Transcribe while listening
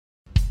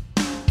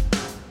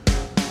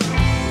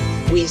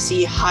We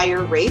see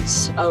higher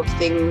rates of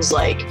things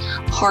like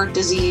heart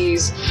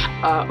disease,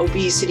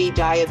 obesity,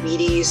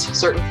 diabetes,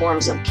 certain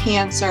forms of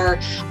cancer.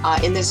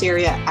 In this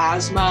area,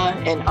 asthma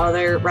and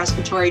other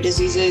respiratory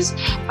diseases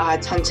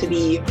tend to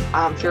be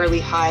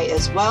fairly high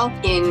as well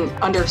in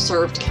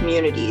underserved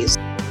communities.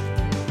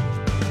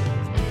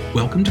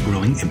 Welcome to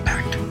Growing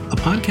Impact, a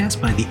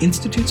podcast by the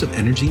Institutes of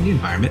Energy and the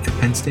Environment at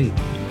Penn State.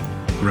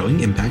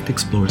 Growing Impact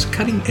explores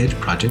cutting-edge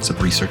projects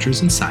of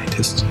researchers and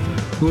scientists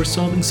who are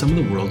solving some of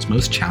the world's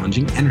most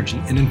challenging energy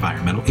and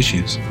environmental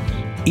issues.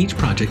 Each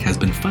project has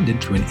been funded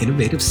through an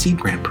innovative seed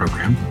grant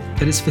program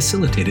that is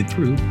facilitated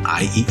through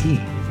IEE.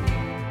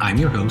 I'm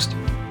your host,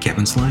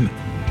 Kevin Slyman.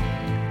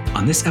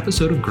 On this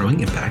episode of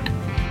Growing Impact,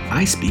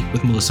 I speak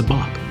with Melissa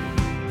Bopp,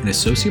 an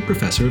associate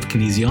professor of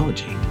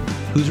kinesiology,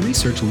 whose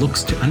research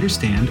looks to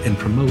understand and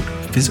promote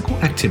physical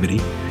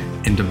activity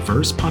in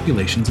diverse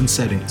populations and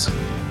settings.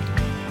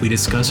 We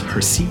discuss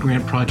her seed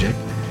grant project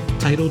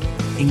titled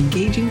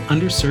Engaging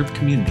Underserved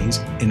Communities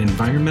in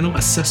Environmental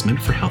Assessment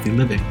for Healthy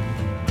Living,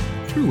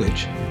 through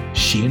which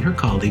she and her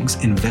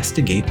colleagues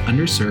investigate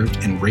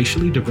underserved and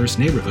racially diverse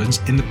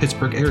neighborhoods in the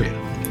Pittsburgh area,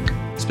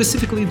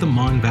 specifically the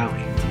Mon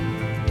Valley.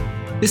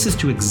 This is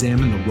to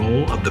examine the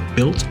role of the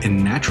built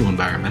and natural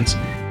environments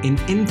in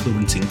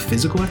influencing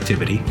physical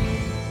activity,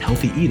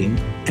 healthy eating,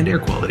 and air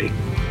quality.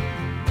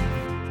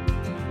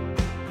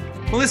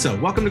 Melissa,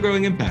 welcome to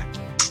Growing Impact.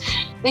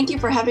 Thank you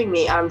for having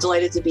me. I'm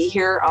delighted to be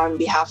here on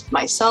behalf of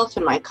myself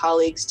and my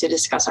colleagues to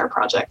discuss our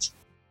project.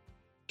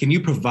 Can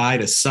you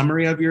provide a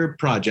summary of your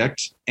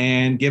project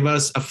and give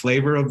us a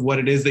flavor of what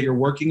it is that you're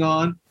working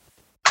on?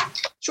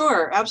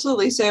 Sure,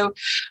 absolutely. So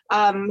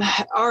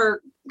our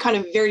kind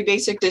of very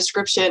basic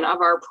description of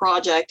our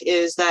project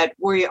is that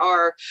we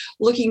are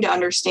looking to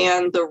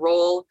understand the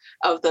role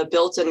of the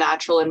built and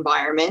natural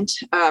environment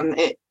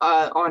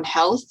on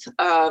health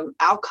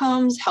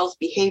outcomes, health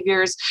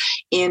behaviors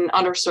in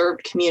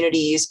underserved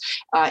communities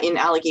in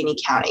Allegheny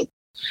County.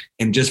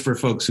 And just for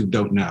folks who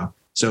don't know,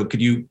 so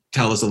could you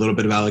tell us a little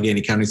bit of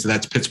Allegheny County? So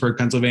that's Pittsburgh,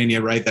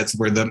 Pennsylvania, right? That's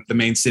where the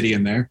main city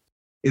in there.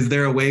 Is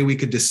there a way we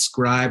could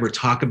describe or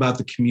talk about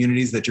the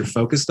communities that you're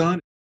focused on?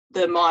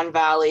 The Mon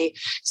Valley,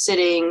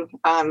 sitting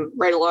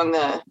right along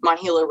the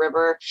Monongahela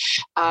River.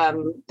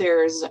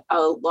 There's a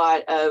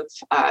lot of,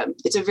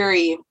 it's a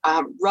very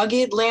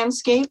rugged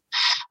landscape.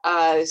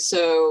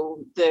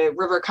 So the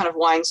river kind of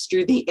winds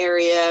through the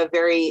area,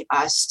 very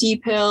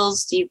steep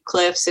hills, steep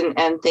cliffs,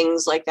 and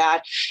things like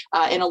that.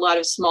 And a lot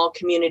of small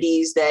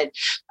communities that,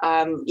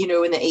 in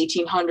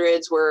the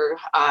 1800s were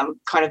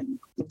kind of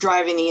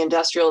driving the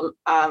industrial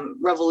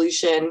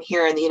revolution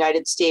here in the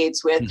United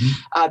States with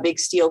big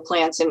steel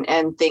plants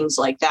and things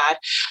like that.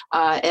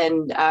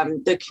 And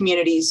the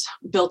communities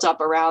built up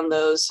around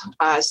those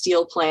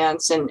steel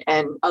plants and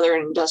other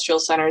industrial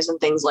centers and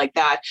things like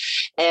that.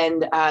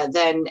 And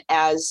then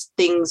as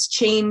things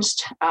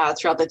changed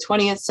throughout the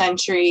 20th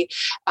century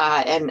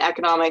and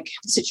economic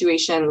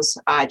situations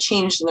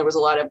changed, and there was a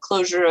lot of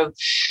closure of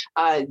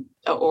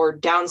or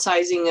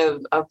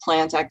downsizing of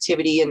plant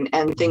activity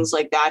and things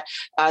like that,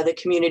 the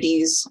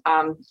communities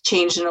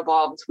changed and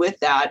evolved with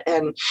that.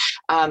 And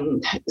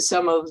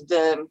some of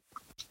the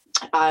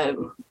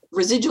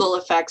residual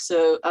effects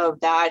of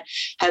that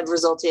have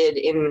resulted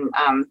in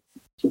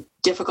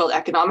difficult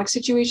economic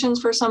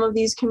situations for some of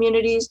these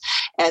communities,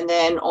 and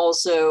then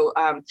also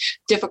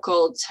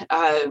difficult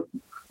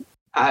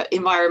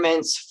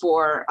environments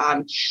for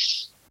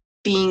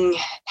being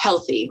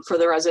healthy, for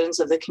the residents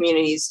of the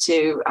communities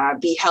to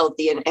be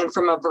healthy, and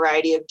from a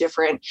variety of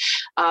different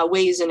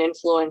ways and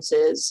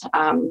influences.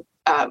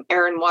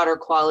 Air and water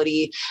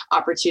quality,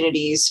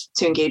 opportunities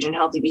to engage in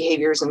healthy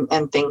behaviors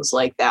and things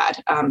like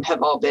that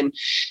have all been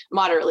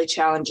moderately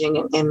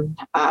challenging in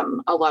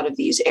a lot of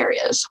these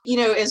areas.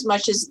 As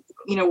much as,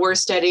 we're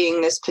studying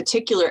this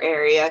particular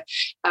area,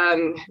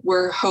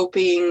 we're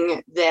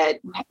hoping that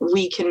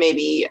we can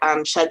maybe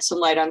shed some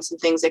light on some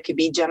things that could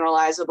be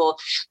generalizable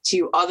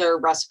to other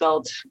Rust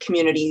Belt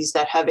communities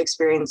that have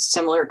experienced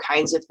similar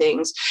kinds of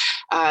things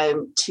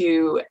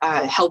to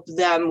help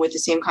them with the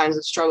same kinds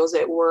of struggles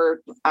that we're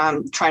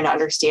trying to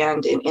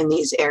understand in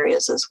these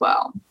areas as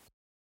well.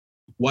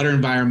 What are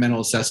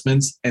environmental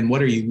assessments, and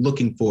what are you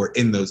looking for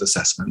in those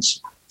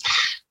assessments?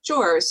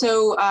 Sure.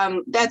 So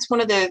that's one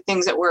of the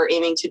things that we're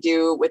aiming to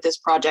do with this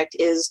project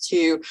is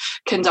to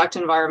conduct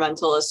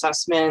environmental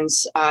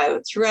assessments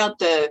throughout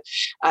the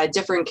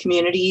different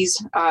communities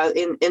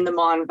in the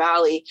Mon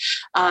Valley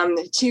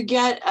to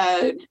get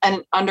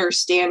an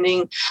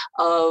understanding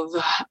of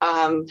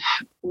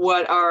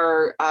what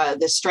are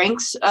the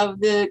strengths of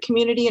the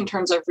community in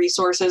terms of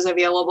resources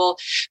available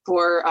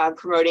for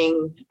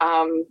promoting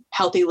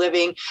healthy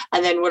living,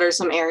 and then what are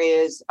some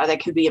areas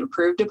that could be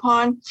improved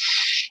upon.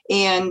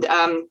 And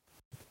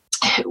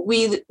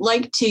we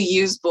like to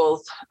use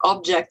both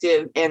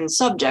objective and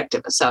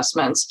subjective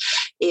assessments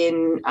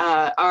in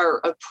our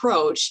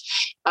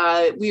approach.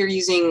 We are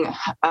using,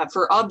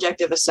 for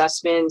objective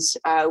assessments,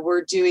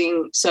 we're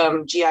doing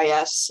some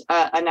GIS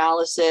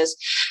analysis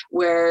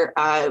where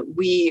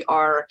we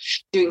are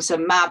doing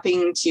some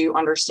mapping to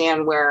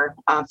understand where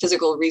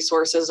physical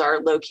resources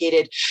are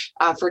located.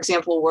 For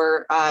example,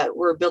 we're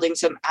building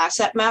some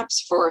asset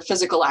maps for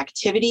physical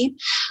activity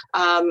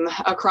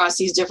across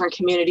these different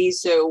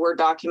communities. So we're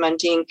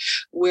documenting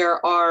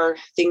where are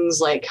things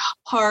like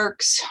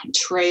parks,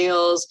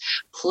 trails,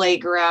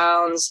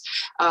 playgrounds,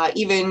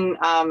 even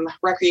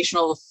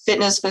recreational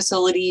fitness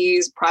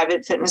facilities,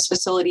 private fitness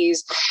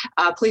facilities,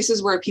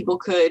 places where people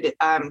could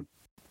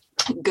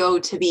go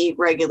to be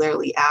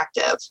regularly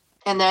active.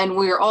 And then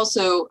we're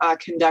also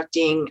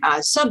conducting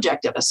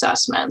subjective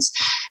assessments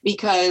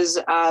because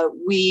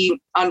we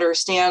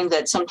understand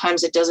that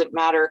sometimes it doesn't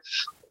matter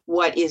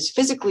what is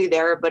physically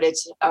there, but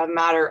it's a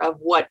matter of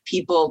what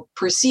people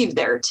perceive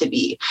there to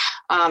be.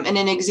 And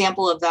an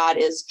example of that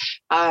is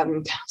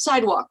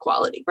sidewalk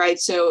quality, right?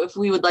 So if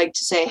we would like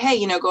to say,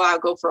 hey, go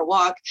out, go for a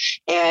walk,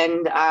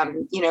 and,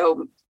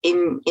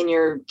 in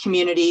your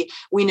community,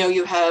 we know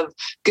you have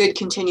good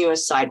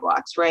continuous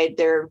sidewalks, right?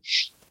 They're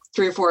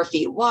 3 or 4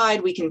 feet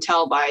wide. We can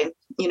tell by,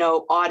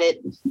 audit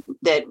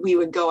that we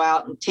would go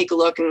out and take a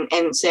look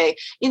and say,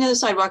 the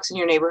sidewalks in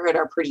your neighborhood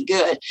are pretty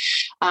good.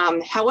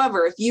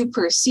 However, if you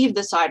perceive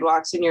the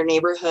sidewalks in your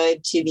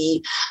neighborhood to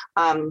be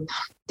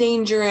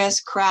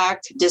dangerous,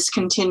 cracked,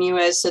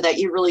 discontinuous, so that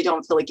you really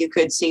don't feel like you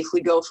could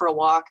safely go for a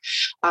walk,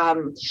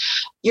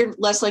 you're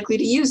less likely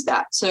to use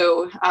that.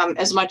 So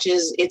as much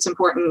as it's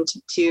important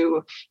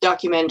to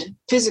document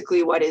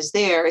physically what is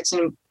there, it's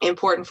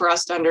important for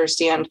us to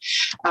understand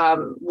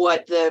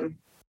what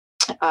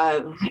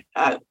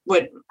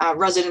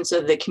residents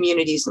of the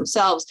communities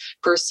themselves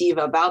perceive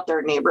about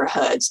their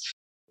neighborhoods.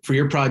 For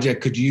your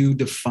project, could you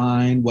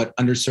define what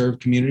underserved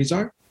communities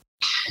are?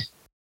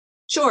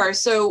 Sure.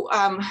 So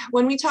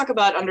when we talk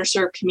about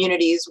underserved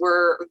communities,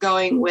 we're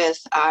going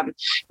with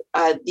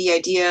the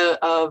idea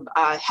of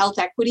health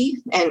equity,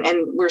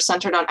 and we're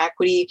centered on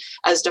equity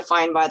as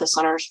defined by the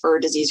Centers for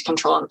Disease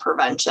Control and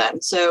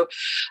Prevention. So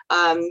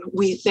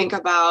we think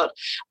about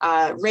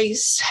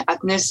race,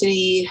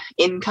 ethnicity,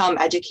 income,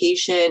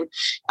 education,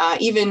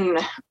 even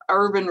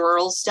urban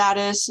rural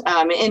status.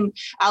 And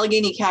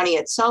Allegheny County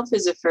itself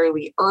is a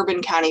fairly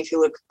urban county if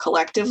you look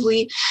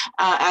collectively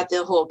at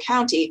the whole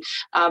county,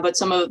 but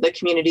some of the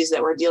communities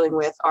that we're dealing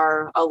with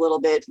are a little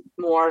bit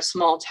more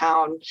small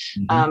town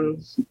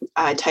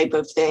type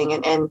of thing.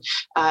 And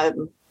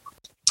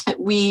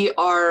we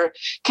are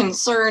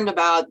concerned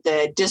about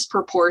the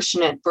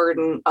disproportionate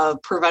burden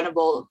of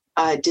preventable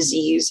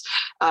disease,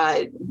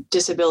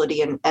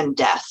 disability, and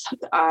death.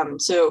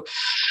 So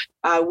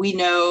we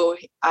know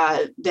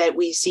that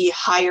we see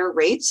higher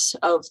rates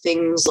of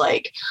things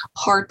like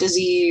heart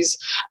disease,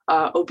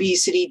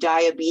 obesity,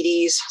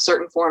 diabetes,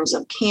 certain forms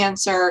of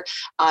cancer.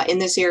 In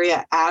this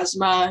area,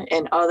 asthma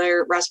and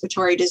other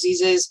respiratory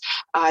diseases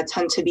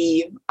tend to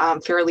be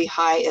fairly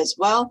high as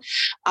well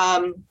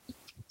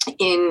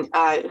in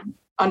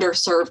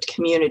underserved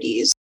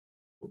communities.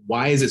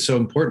 Why is it so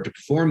important to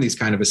perform these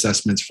kind of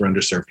assessments for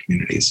underserved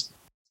communities?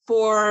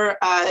 For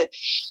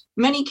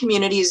many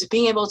communities,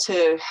 being able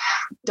to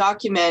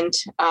document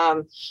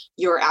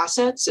your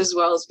assets as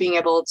well as being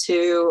able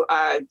to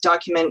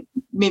document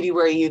maybe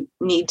where you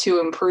need to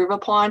improve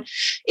upon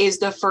is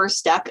the first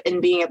step in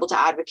being able to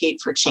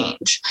advocate for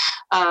change.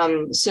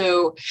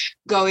 So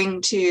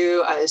going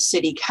to a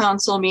city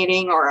council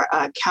meeting or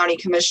a county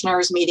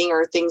commissioners meeting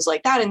or things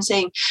like that and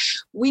saying,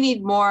 we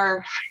need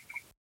more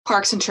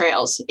parks and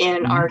trails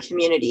in our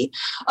community.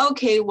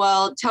 Okay,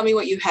 well, tell me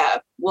what you have.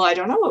 Well, I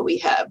don't know what we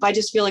have. I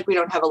just feel like we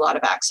don't have a lot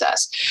of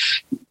access.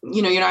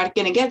 You're not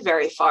going to get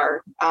very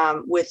far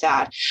with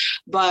that.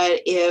 But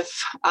if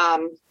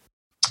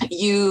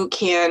you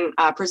can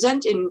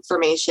present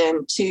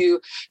information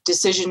to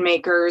decision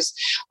makers,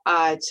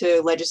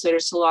 to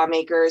legislators, to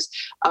lawmakers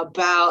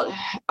about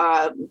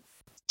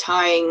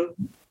tying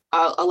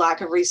a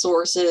lack of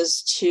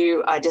resources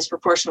to a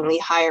disproportionately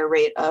higher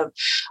rate of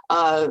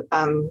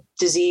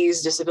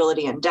disease,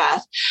 disability, and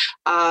death,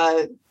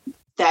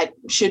 that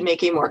should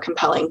make a more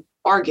compelling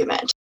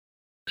argument.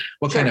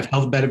 What kind of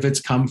health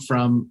benefits come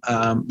from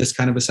this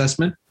kind of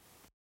assessment?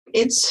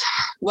 It's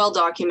well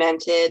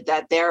documented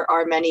that there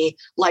are many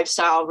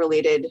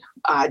lifestyle-related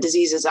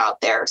diseases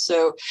out there.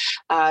 So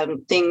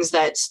things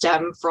that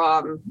stem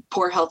from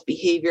poor health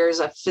behaviors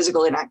of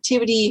physical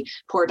inactivity,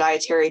 poor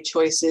dietary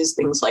choices,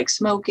 things like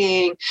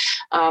smoking,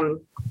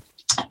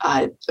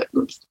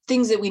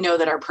 things that we know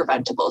that are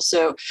preventable.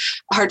 So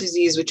heart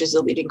disease, which is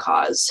the leading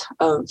cause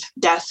of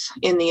death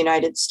in the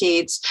United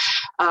States,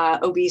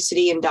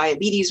 obesity and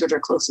diabetes, which are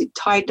closely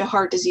tied to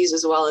heart disease,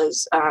 as well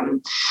as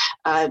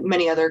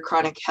many other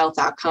chronic health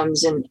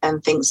outcomes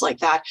and things like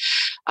that.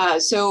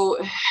 So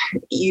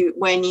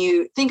when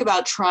you think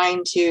about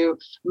trying to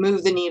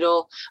move the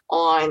needle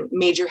on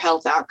major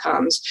health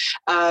outcomes,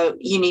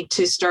 you need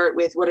to start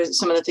with what are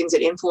some of the things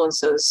that influence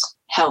those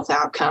health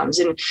outcomes.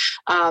 And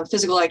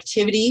physical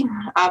activity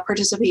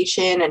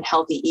participation and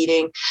healthy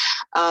eating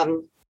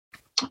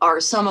are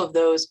some of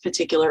those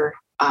particular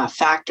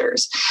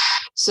factors.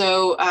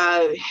 So,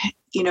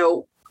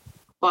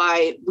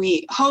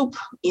 we hope,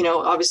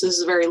 obviously this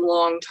is a very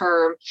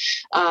long-term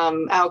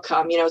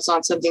outcome. It's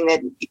not something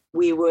that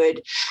we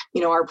would,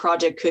 our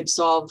project could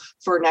solve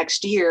for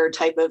next year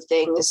type of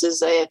thing. This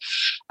is a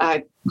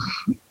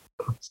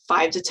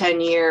 5 to 10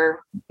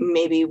 year,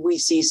 maybe we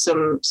see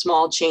some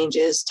small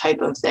changes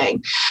type of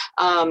thing.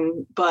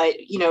 But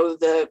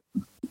the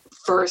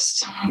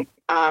first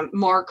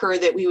marker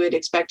that we would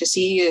expect to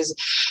see is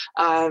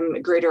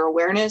greater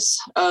awareness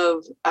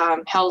of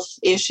health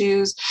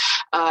issues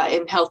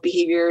and health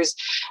behaviors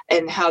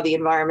and how the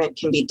environment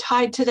can be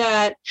tied to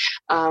that.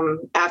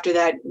 After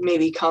that,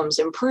 maybe comes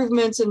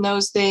improvements in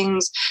those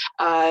things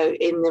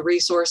in the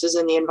resources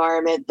in the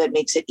environment that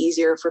makes it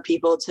easier for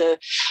people to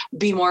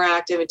be more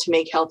active and to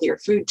make healthier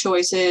food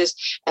choices.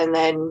 And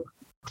then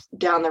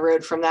down the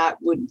road from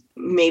that would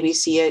maybe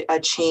see a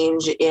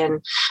change in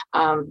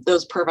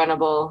those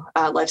preventable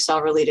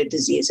lifestyle-related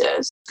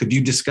diseases. Could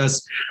you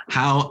discuss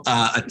how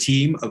a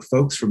team of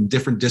folks from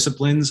different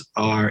disciplines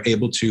are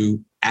able to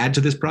add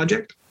to this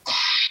project?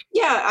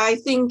 Yeah, I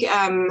think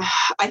a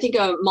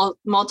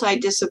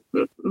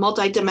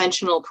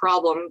multidimensional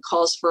problem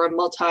calls for a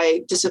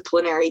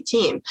multidisciplinary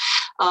team,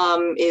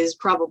 is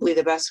probably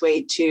the best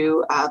way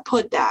to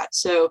put that.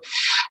 So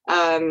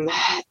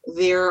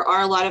there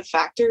are a lot of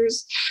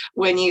factors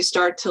when you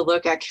start to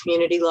look at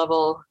community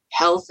level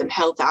health and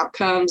health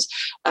outcomes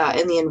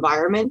in the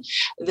environment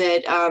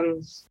that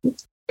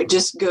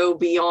just go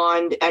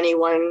beyond any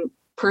one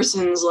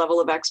person's level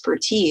of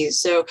expertise.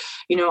 So,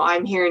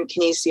 I'm here in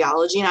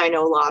kinesiology and I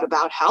know a lot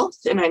about health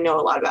and I know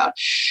a lot about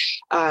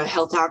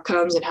health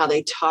outcomes and how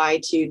they tie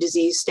to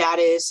disease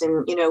status.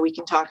 And, we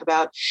can talk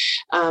about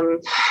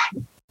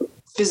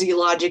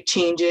physiologic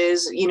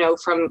changes,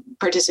 from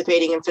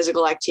participating in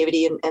physical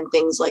activity and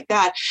things like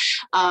that.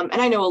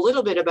 And I know a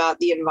little bit about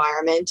the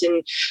environment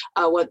and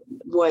what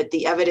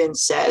the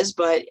evidence says,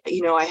 but,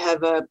 I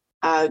have a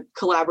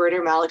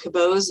collaborator, Malika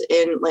Bose,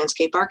 in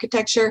landscape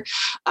architecture,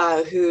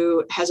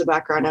 who has a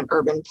background in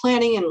urban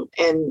planning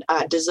and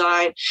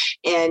design.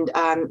 And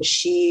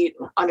she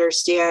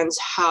understands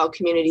how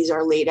communities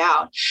are laid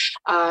out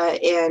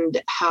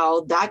and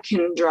how that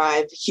can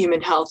drive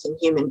human health and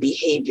human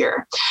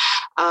behavior.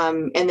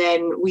 And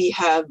then we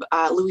have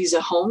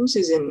Louisa Holmes,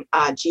 who's in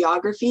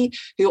geography,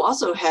 who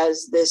also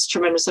has this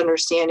tremendous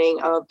understanding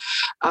of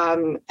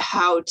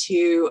how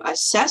to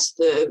assess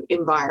the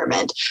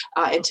environment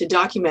and to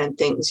document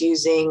things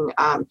using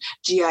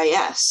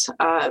GIS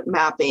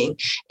mapping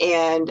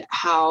and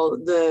how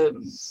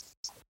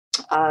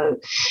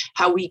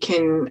we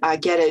can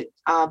get it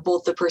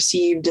both the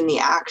perceived and the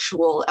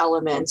actual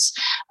elements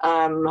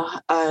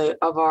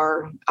of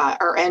our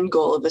end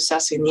goal of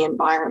assessing the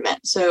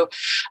environment. So,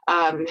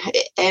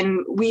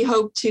 and we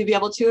hope to be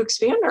able to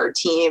expand our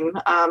team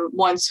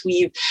once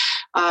we've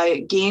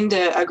gained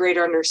a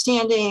greater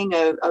understanding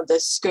of the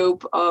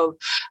scope of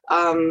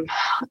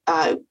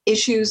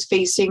issues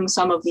facing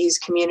some of these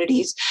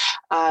communities.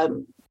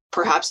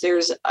 Perhaps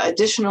there's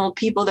additional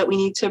people that we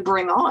need to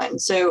bring on.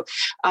 So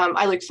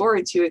I look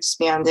forward to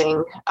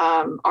expanding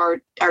our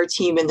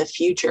team in the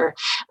future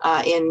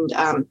and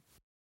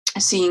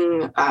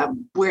seeing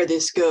where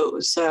this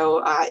goes.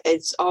 So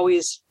it's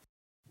always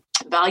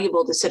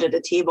valuable to sit at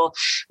a table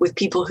with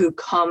people who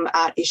come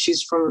at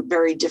issues from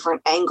very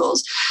different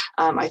angles.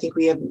 I think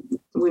we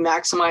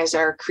maximize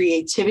our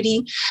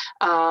creativity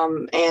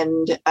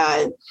and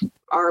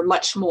are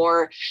much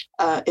more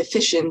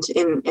efficient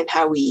in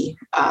how we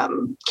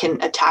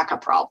can attack a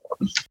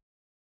problem.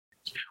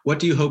 What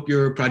do you hope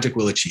your project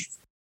will achieve?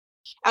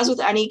 As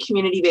with any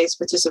community-based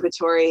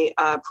participatory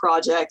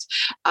project,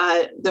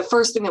 the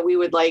first thing that we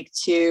would like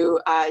to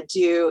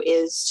do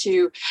is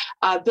to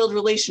build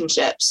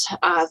relationships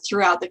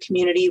throughout the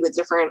community with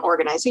different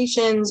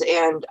organizations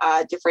and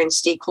different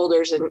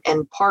stakeholders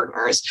and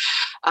partners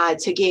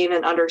to gain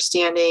an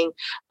understanding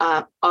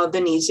of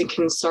the needs and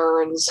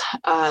concerns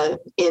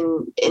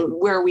in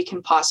where we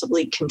can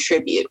possibly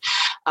contribute.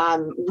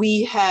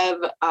 We have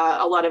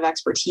a lot of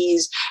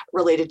expertise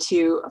related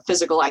to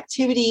physical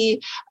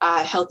activity,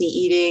 healthy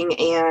eating,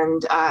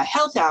 and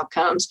health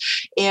outcomes.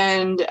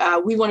 And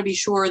we want to be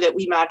sure that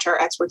we match our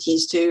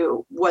expertise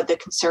to what the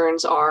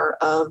concerns are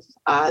of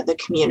the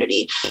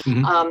community.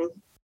 Mm-hmm.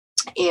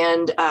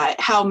 And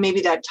how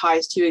maybe that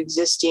ties to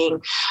existing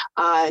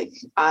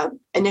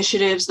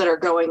initiatives that are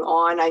going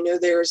on. I know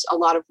there's a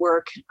lot of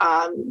work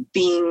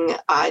being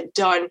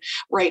done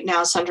right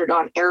now centered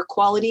on air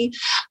quality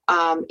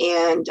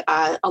and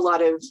a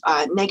lot of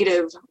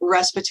negative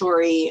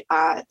respiratory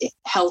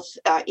health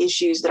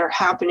issues that are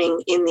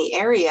happening in the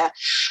area.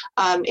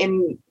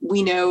 And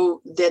we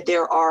know that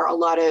there are a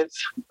lot of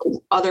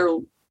other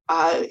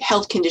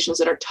health conditions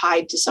that are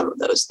tied to some of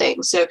those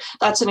things. So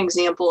that's an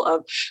example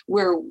of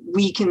where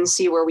we can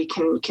see where we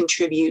can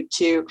contribute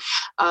to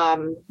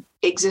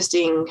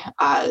existing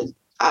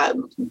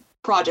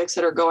projects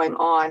that are going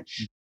on.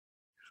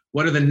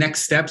 What are the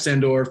next steps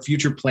and or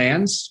future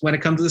plans when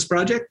it comes to this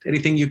project?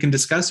 Anything you can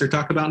discuss or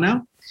talk about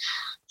now?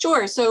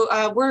 Sure. So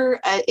we're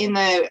in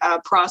the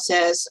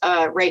process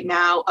right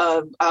now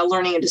of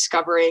learning and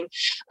discovering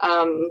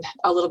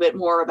a little bit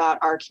more about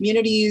our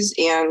communities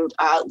and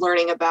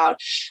learning about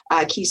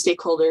key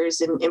stakeholders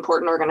and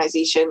important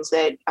organizations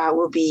that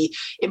will be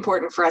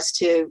important for us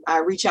to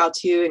reach out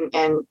to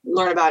and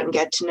learn about and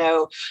get to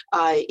know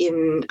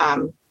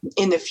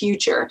in the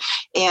future.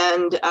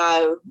 And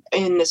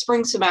in the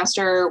spring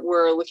semester,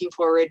 we're looking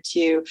forward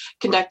to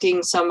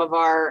conducting some of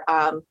our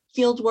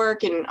field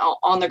work and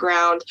on the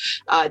ground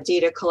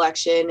data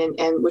collection,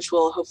 and which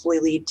will hopefully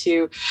lead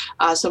to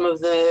some of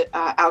the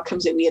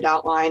outcomes that we had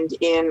outlined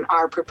in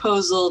our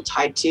proposal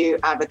tied to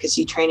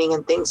advocacy training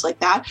and things like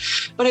that.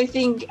 But I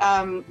think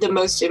the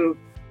most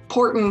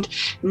important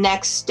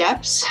next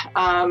steps,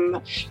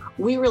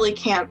 we really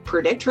can't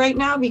predict right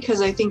now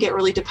because I think it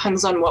really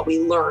depends on what we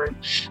learn.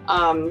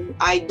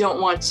 I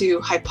don't want to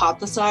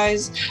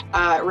hypothesize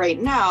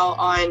right now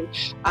on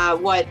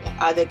what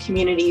the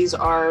communities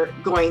are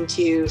going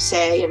to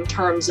say in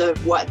terms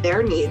of what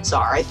their needs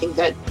are. I think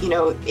that,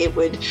 it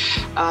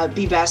would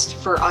be best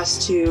for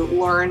us to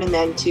learn and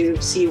then to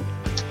see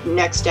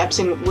next steps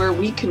and where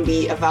we can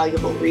be a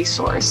valuable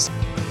resource.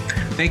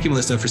 Thank you,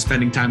 Melissa, for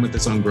spending time with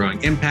us on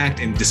Growing Impact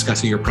and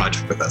discussing your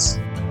project with us.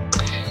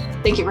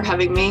 Thank you for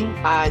having me.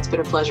 It's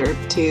been a pleasure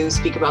to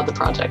speak about the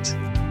project.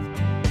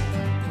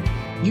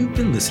 You've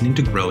been listening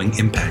to Growing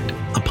Impact,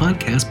 a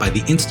podcast by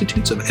the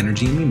Institutes of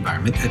Energy and the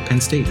Environment at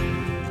Penn State.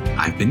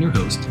 I've been your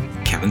host,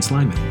 Kevin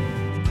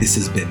Slyman. This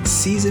has been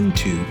Season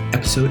 2,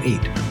 Episode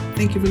 8.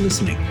 Thank you for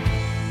listening.